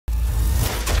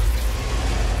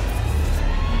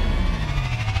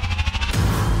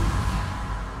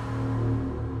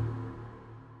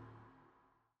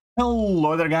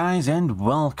Hello there guys, and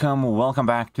welcome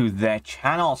back to the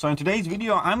channel. So in today's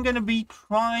video I'm going to be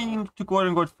trying to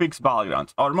quote-unquote fix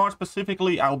Battlegrounds, or more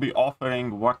specifically I'll be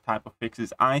offering what type of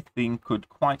fixes I think could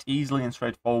quite easily and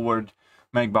straightforward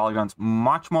make Battlegrounds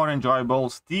much more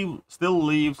enjoyable, still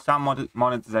leave some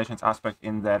monetizations aspect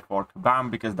in there for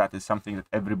Kabam, because that is something that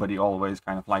everybody always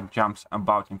kind of like jumps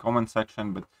about in comment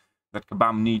section, but that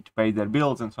Kabam need to pay their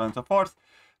bills and so on and so forth,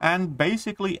 and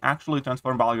basically actually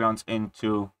transform Battlegrounds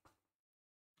into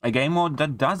a game mode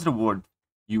that does reward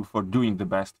you for doing the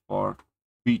best, for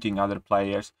beating other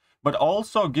players, but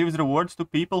also gives rewards to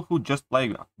people who just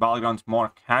play Battlegrounds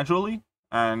more casually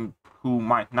and who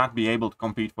might not be able to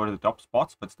compete for the top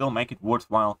spots, but still make it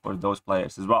worthwhile for those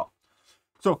players as well.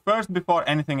 So first, before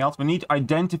anything else, we need to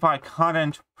identify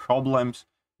current problems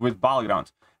with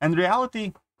Battlegrounds. And in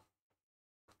reality,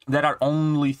 there are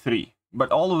only three,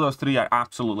 but all of those three are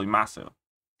absolutely massive.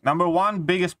 Number one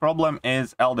biggest problem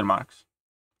is Elder Marks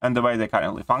and the way they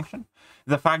currently function.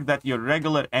 The fact that your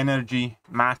regular energy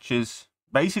matches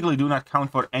basically do not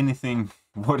count for anything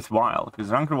worthwhile, because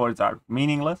rank rewards are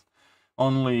meaningless.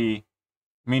 Only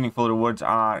meaningful rewards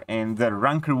are in the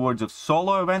rank rewards of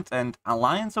solo event and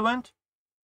alliance event,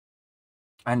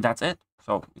 and that's it.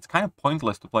 So it's kind of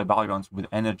pointless to play Battlegrounds with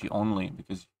energy only,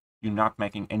 because you're not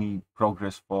making any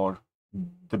progress for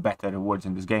the better rewards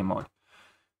in this game mode.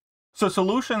 So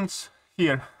solutions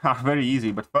here are very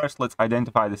easy, but first let's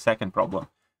identify the second problem.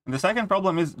 And the second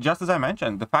problem is, just as I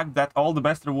mentioned, the fact that all the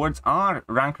best rewards are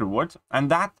rank rewards, and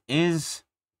that is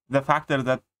the factor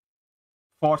that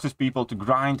forces people to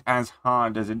grind as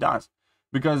hard as it does.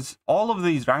 Because all of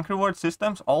these rank reward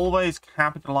systems always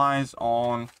capitalize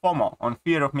on FOMO, on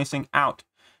fear of missing out.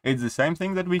 It's the same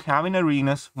thing that we have in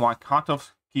arenas, why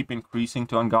cutoffs keep increasing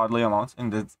to ungodly amounts,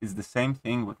 and that is the same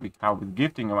thing what we have with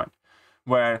gifting event,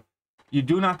 where you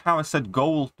do not have a set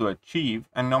goal to achieve,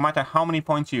 and no matter how many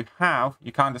points you have,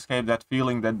 you can't escape that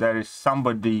feeling that there is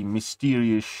somebody,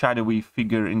 mysterious, shadowy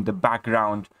figure in the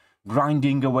background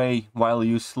grinding away while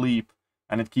you sleep,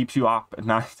 and it keeps you up at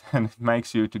night, and it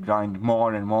makes you to grind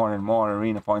more and more and more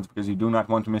arena points because you do not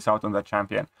want to miss out on that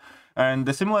champion. And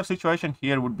the similar situation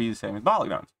here would be the same with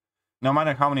Battlegrounds. No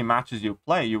matter how many matches you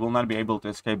play, you will not be able to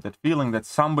escape that feeling that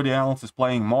somebody else is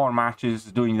playing more matches,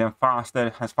 doing them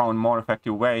faster, has found more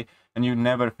effective way, and you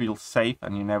never feel safe,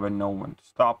 and you never know when to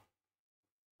stop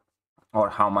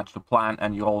or how much to plan,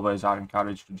 and you always are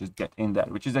encouraged to just get in there,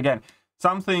 which is again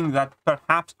something that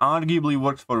perhaps arguably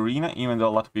works for Arena, even though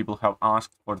a lot of people have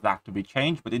asked for that to be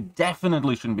changed, but it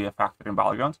definitely shouldn't be a factor in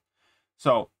Battlegrounds.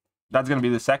 So that's going to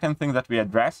be the second thing that we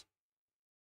address,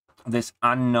 this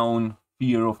unknown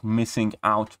fear of missing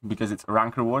out because it's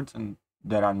rank rewards and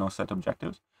there are no set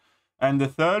objectives. And the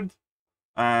third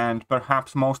and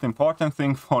perhaps most important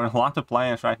thing for a lot of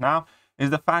players right now is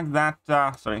the fact that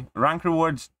rank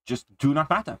rewards just do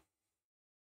not matter.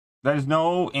 There is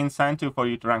no incentive for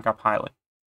you to rank up highly.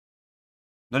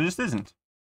 There just isn't.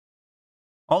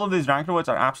 All of these rank rewards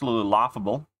are absolutely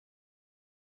laughable.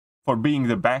 For being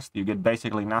the best, you get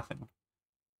basically nothing.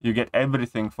 You get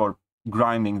everything for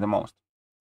grinding the most.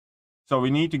 So we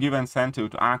need to give incentive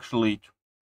to actually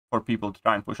for people to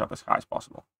try and push up as high as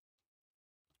possible.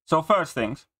 So first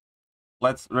things,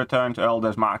 let's return to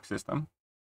Elder's Mark system.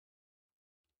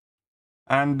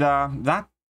 And that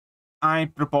I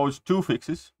propose two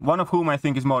fixes, one of whom I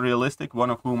think is more realistic,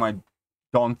 one of whom I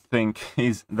don't think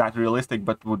is that realistic,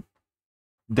 but would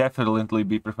definitely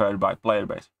be preferred by player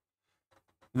base.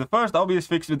 The first obvious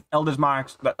fix with Elder's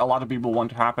Marks that a lot of people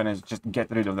want to happen is just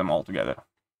get rid of them altogether.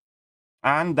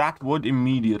 And that would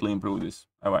immediately improve this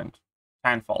event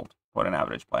tenfold for an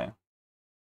average player.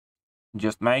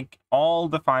 Just make all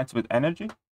the fights with energy,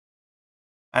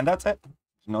 and that's it.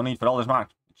 There's no need for Elder's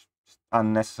Mark. It just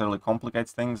unnecessarily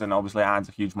complicates things and obviously adds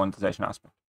a huge monetization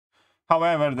aspect.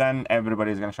 However, then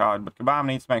everybody's going to shout, but Kabam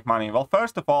needs to make money. Well,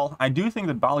 first of all, I do think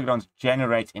that Battlegrounds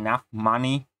generates enough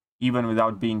money even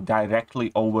without being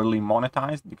directly overly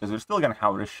monetized, because we're still going to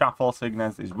have reshuffle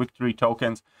signals, these victory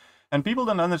tokens. And people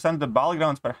don't understand that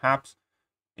Battlegrounds perhaps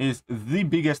is the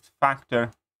biggest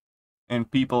factor in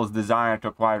people's desire to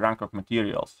acquire rank up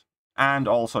materials and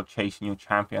also chase new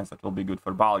champions that will be good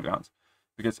for Battlegrounds.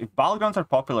 Because if Battlegrounds are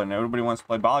popular and everybody wants to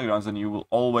play Battlegrounds, then you will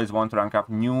always want to rank up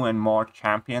new and more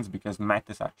champions because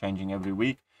metas are changing every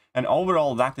week. And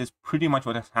overall, that is pretty much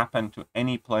what has happened to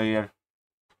any player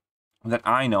that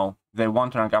I know. They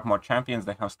want to rank up more champions,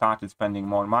 they have started spending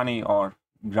more money or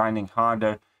grinding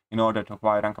harder in order to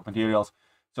acquire rank up materials.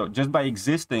 So just by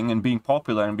existing and being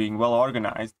popular and being well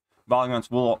organized,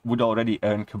 Battlegrounds would already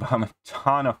earn Kabam a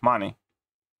ton of money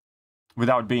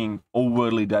without being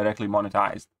overly directly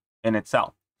monetized in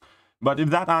itself. But if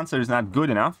that answer is not good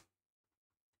enough,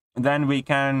 then we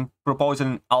can propose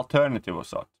an alternative of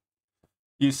sorts.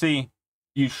 You see,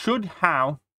 you should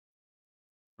have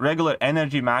regular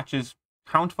energy matches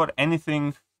count for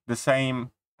anything the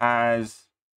same as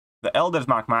the Elder's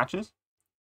Mark matches,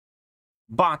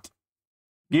 but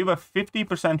give a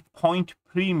 50% point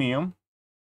premium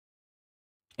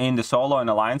in the solo and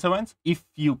alliance events if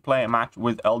you play a match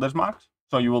with Elder's Marks,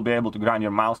 so you will be able to grind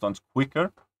your milestones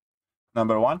quicker,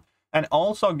 number one, and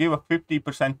also give a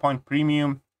 50% point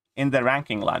premium in the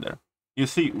ranking ladder. You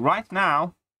see, right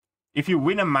now, if you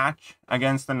win a match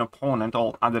against an opponent,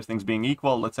 all other things being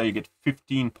equal, let's say you get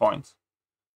 15 points.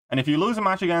 And if you lose a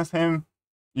match against him,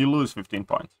 you lose 15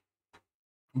 points.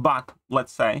 But,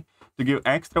 let's say, to give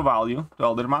extra value to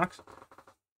Elder Marks,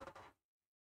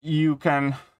 you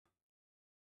can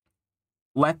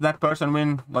let that person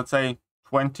win, let's say,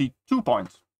 22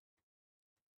 points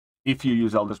if you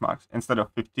use Elder Marks instead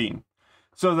of 15.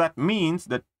 So that means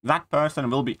that that person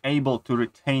will be able to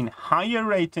retain higher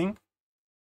rating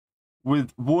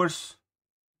with worse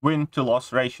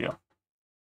win-to-loss ratio.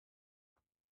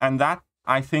 And that,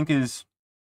 I think, is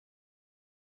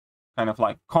kind of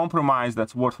like compromise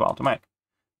that's worthwhile to make.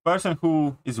 Person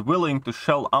who is willing to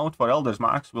shell out for Elder's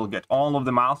Marks will get all of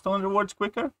the milestone rewards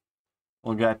quicker,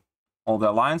 will get all the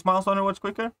alliance milestone rewards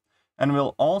quicker, and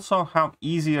will also have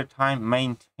easier time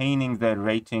maintaining their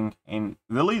rating in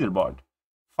the leaderboard,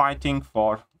 fighting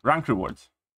for rank rewards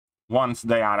once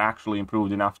they are actually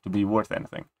improved enough to be worth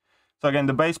anything. So again,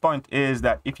 the base point is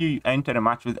that if you enter a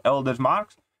match with Elder's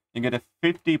Marks, you get a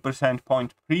 50%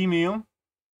 point premium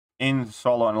in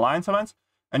solo and alliance events,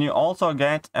 and you also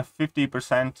get a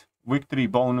 50% victory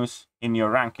bonus in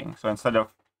your ranking. So instead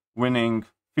of winning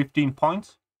 15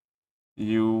 points,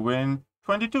 you win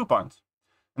 22 points.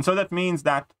 And so that means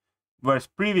that, whereas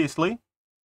previously,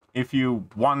 if you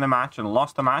won a match and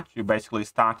lost a match, you basically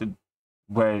started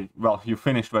where, well, you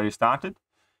finished where you started.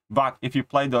 But if you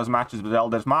played those matches with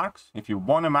Elder's Marks, if you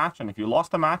won a match and if you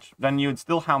lost a match, then you'd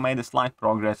still have made a slight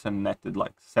progress and netted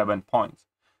like 7 points.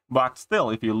 But still,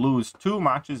 if you lose 2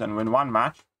 matches and win 1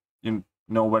 match, you're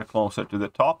nowhere closer to the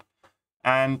top.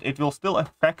 And it will still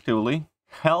effectively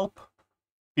help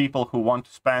people who want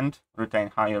to spend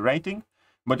retain higher rating,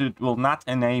 but it will not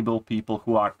enable people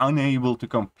who are unable to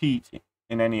compete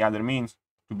in any other means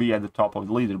to be at the top of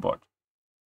the leaderboard.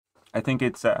 I think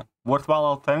it's a worthwhile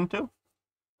alternative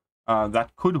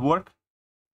that could work,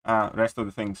 rest of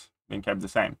the things being kept the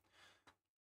same.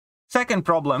 Second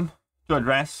problem to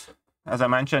address, as I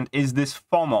mentioned, is this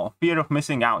FOMO, fear of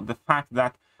missing out. The fact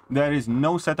that there is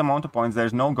no set amount of points,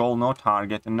 there's no goal, no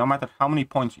target, and no matter how many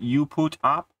points you put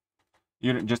up,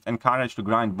 you're just encouraged to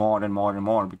grind more and more and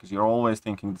more because you're always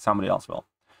thinking that somebody else will.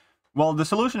 Well, the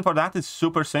solution for that is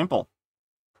super simple.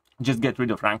 Just get rid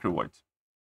of rank rewards.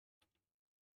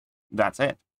 That's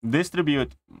it.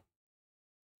 Distribute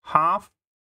half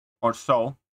or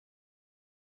so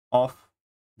of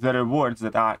the rewards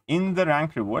that are in the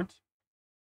rank rewards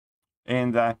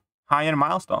in the higher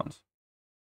milestones.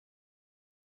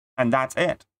 And that's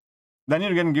it. Then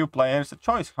you're going to give players a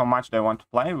choice how much they want to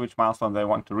play, which milestone they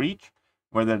want to reach,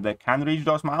 whether they can reach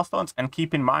those milestones, and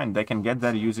keep in mind they can get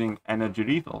there using energy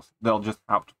refills. They'll just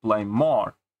have to play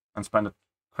more and spend a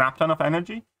crap ton of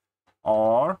energy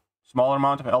or smaller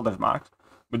amount of Elder's Marks,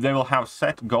 but they will have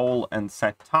set goal and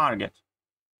set target.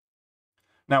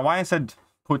 Now, why I said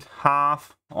put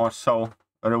half or so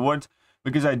rewards,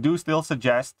 because I do still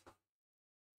suggest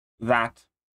that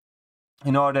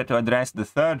in order to address the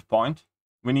third point,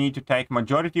 we need to take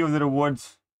majority of the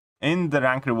rewards in the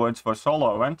rank rewards for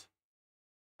solo event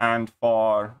and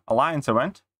for alliance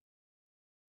event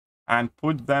and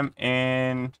put them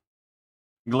in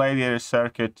Gladiator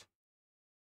Circuit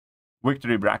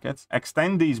victory brackets.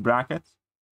 Extend these brackets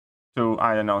to,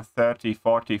 I don't know, 30,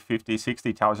 40, 50,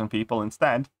 60,000 people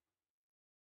instead.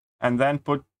 And then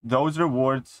put those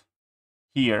rewards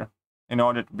here in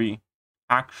order to be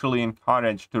actually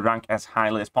encouraged to rank as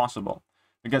highly as possible.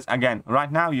 Because again,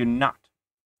 right now you're not.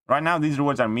 Right now these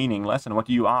rewards are meaningless, and what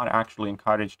you are actually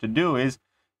encouraged to do is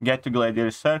get to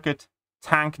Gladiator Circuit,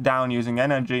 tank down using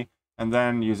energy, and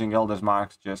then using Elder's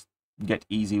Marks just get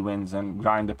easy wins and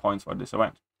grind the points for this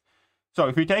event. So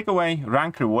if we take away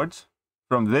rank rewards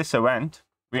from this event,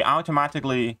 we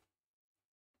automatically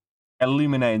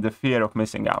eliminate the fear of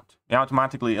missing out. We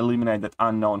automatically eliminate that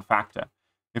unknown factor.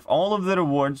 If all of the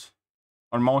rewards,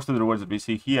 or most of the rewards that we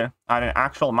see here, are in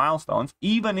actual milestones,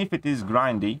 even if it is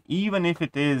grindy, even if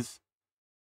it is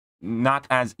not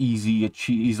as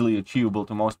easily achievable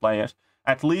to most players,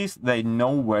 at least they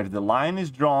know where the line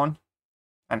is drawn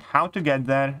and how to get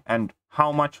there and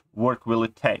how much work will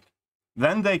it take.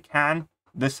 Then they can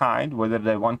decide whether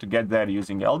they want to get there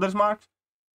using Elder's Marks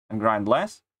and grind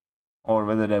less, or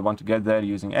whether they want to get there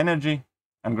using energy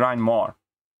and grind more.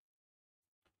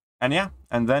 And yeah,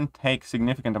 and then take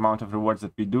significant amount of rewards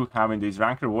that we do have in these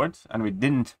rank rewards, and we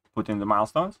didn't put in the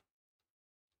milestones,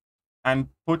 and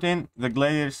put in the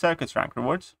Gladiator Circuits rank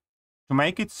rewards to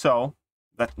make it so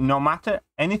that no matter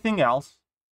anything else,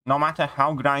 no matter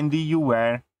how grindy you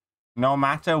were, no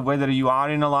matter whether you are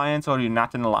in Alliance or you're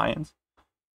not in Alliance,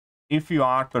 if you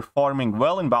are performing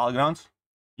well in Battlegrounds,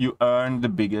 you earn the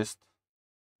biggest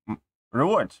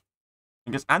rewards.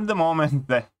 Because at the moment,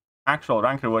 the actual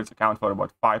rank rewards account for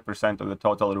about 5% of the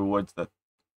total rewards that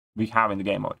we have in the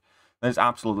game mode. That is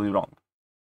absolutely wrong.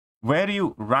 Where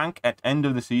you rank at end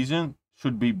of the season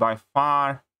should be by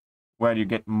far where you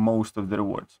get most of the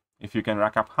rewards. If you can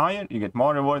rank up higher, you get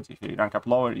more rewards. If you rank up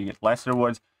lower, you get less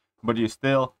rewards, but you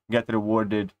still get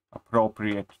rewarded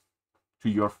appropriate to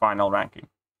your final ranking.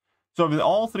 So with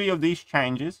all three of these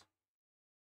changes,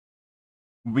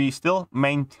 we still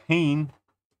maintain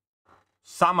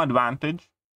some advantage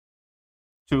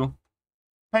to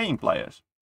paying players.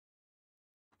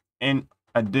 In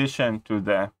addition to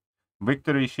the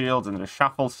victory shields and the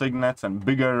shuffle signets and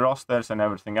bigger rosters and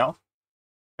everything else,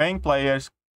 paying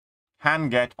players can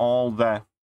get all the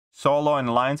solo and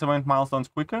alliance event milestones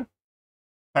quicker.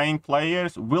 Paying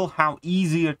players will have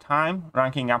easier time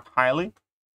ranking up highly,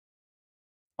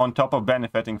 on top of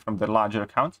benefiting from their larger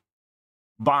accounts.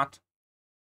 But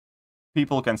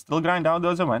people can still grind out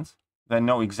those events. They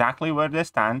know exactly where they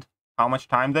stand, how much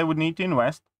time they would need to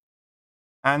invest,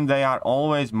 and they are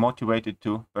always motivated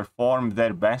to perform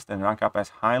their best and rank up as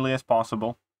highly as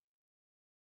possible.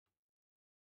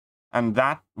 And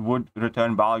that would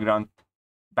return Battleground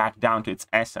back down to its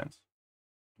essence,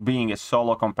 being a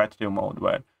solo competitive mode,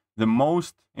 where the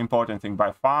most important thing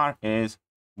by far is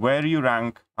where you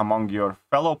rank among your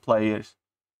fellow players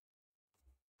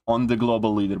on the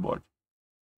global leaderboard.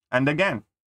 And again,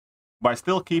 by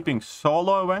still keeping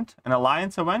solo event and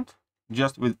alliance event,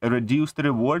 just with reduced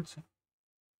rewards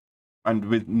and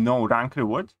with no rank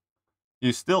rewards,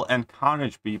 you still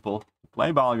encourage people to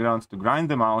play Battlegrounds, to grind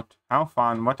them out, have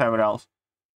fun, whatever else,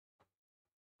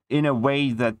 in a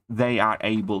way that they are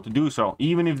able to do so.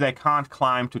 Even if they can't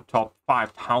climb to top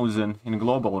 5,000 in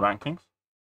global rankings,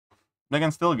 they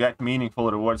can still get meaningful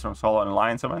rewards from solo and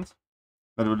alliance events.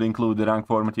 That would include the rank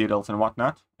 4 materials and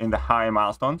whatnot in the high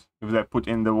milestones, if they put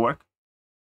in the work.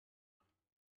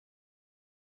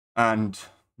 And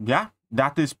yeah,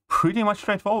 that is pretty much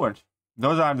straightforward.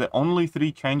 Those are the only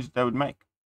three changes I would make.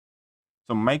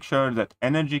 So make sure that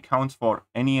energy counts for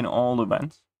any and all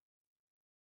events.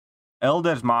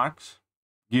 Elder's marks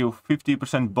give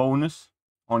 50% bonus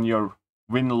on your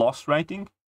win-loss rating,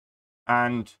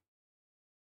 and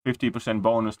 50%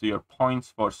 bonus to your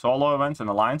points for solo events and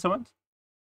alliance events.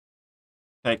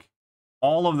 Take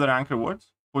all of the rank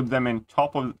rewards, put them in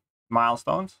top of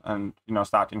milestones, and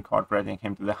start incorporating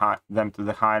them to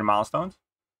the higher milestones,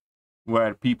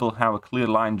 where people have a clear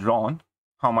line drawn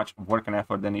how much work and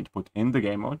effort they need to put in the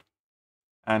game mode,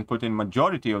 and put in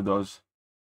majority of those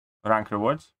rank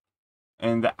rewards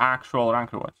in the actual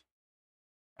rank rewards.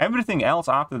 Everything else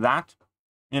after that,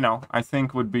 I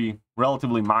think would be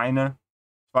relatively minor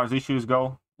as far as issues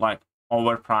go, like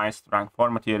overpriced rank 4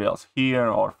 materials here,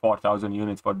 or 4,000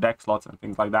 units for deck slots and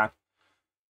things like that.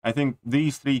 I think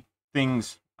these three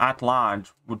things at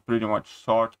large would pretty much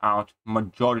sort out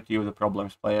majority of the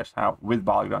problems players have with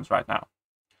Battlegrounds right now.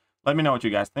 Let me know what you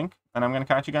guys think, and I'm going to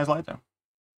catch you guys later.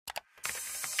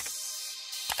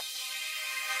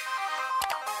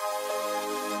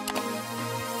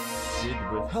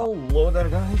 Hello there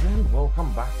guys, and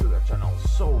welcome back to the channel.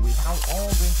 So we have all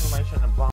the information about